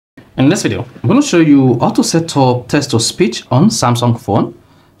In this video, I'm going to show you how to set up text-to-speech on Samsung phone.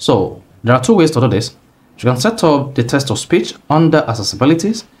 So there are two ways to do this. You can set up the text-to-speech under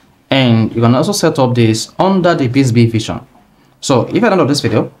accessibilities, and you can also set up this under the Bixby Vision. So if at the end of this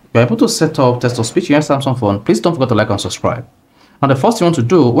video, you're able to set up text-to-speech on your Samsung phone, please don't forget to like and subscribe. Now the first thing you want to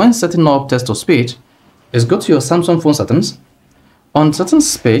do when setting up text-to-speech is go to your Samsung phone settings. On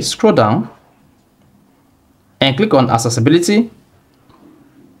settings page, scroll down and click on accessibility.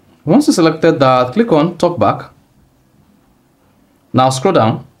 Once you selected that, click on Talkback. Now scroll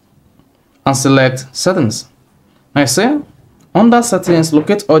down and select Settings. Now you see, under Settings,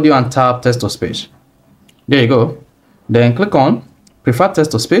 locate Audio and tap Text-to-Speech. There you go. Then click on Preferred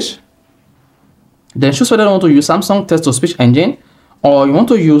Text-to-Speech. Then choose whether you want to use Samsung Text-to-Speech Engine or you want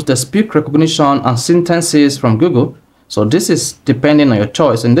to use the speech recognition and sentences from Google. So this is depending on your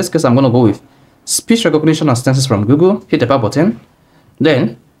choice. In this case, I'm going to go with speech recognition and sentences from Google. Hit the power button.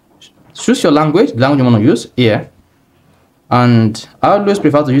 Then choose your language, the language you want to use here. And I always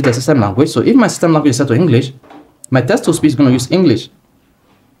prefer to use the system language. So if my system language is set to English, my text-to-speech is going to use English.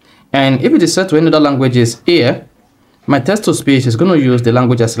 And if it is set to any other languages here, my text-to-speech is going to use the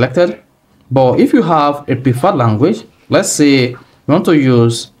language I selected. But if you have a preferred language, let's say you want to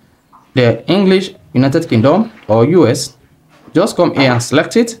use the English United Kingdom or US, just come here and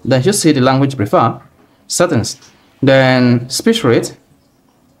select it. Then you see the language preferred, settings, then speech rate.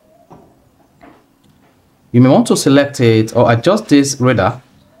 You may want to select it or adjust this radar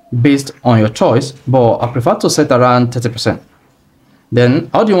based on your choice, but I prefer to set around 30%. Then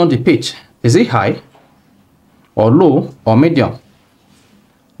how do you want the pitch? Is it high or low or medium?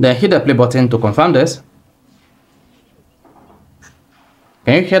 Then hit the play button to confirm this.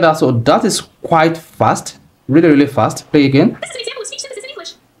 Can you hear that? So that is quite fast, really fast. Play again. This is an example of speech synthesis in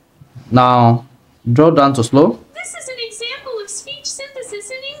English. Now draw down to slow. This is an example of speech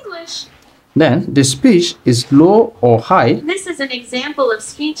synthesis in English. Then the speech is low or high. This is an example of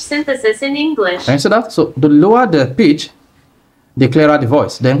speech synthesis in English. Can you see that? So the lower the pitch, the clearer the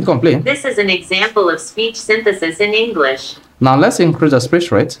voice. Then click on play. This is an example of speech synthesis in English. Now let's increase the speech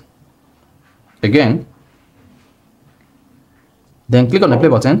rate. Again. Then click on the play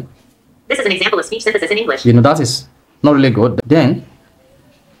button. This is an example of speech synthesis in English. You know that is not really good. Then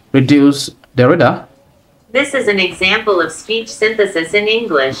reduce the radar. This is an example of speech synthesis in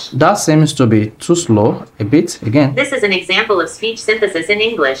English. That seems to be too slow a bit. Again. This is an example of speech synthesis in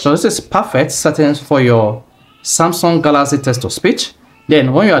English. So this is perfect settings for your Samsung Galaxy text-to-speech.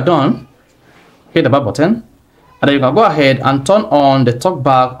 Then when you are done, hit the back button, and then you can go ahead and turn on the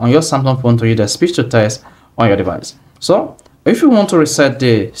talkback on your Samsung phone to use the speech-to-text on your device. So if you want to reset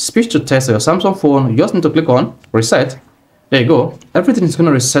the speech-to-text on your Samsung phone, you just need to click on Reset. There you go. Everything is going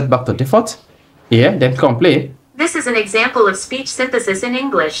to reset back to default. Here, then click on Play. This is an example of speech synthesis in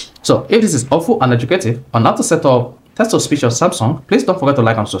English. So if this is helpful and educative on how to set up text-to-speech on Samsung, please don't forget to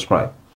like and subscribe.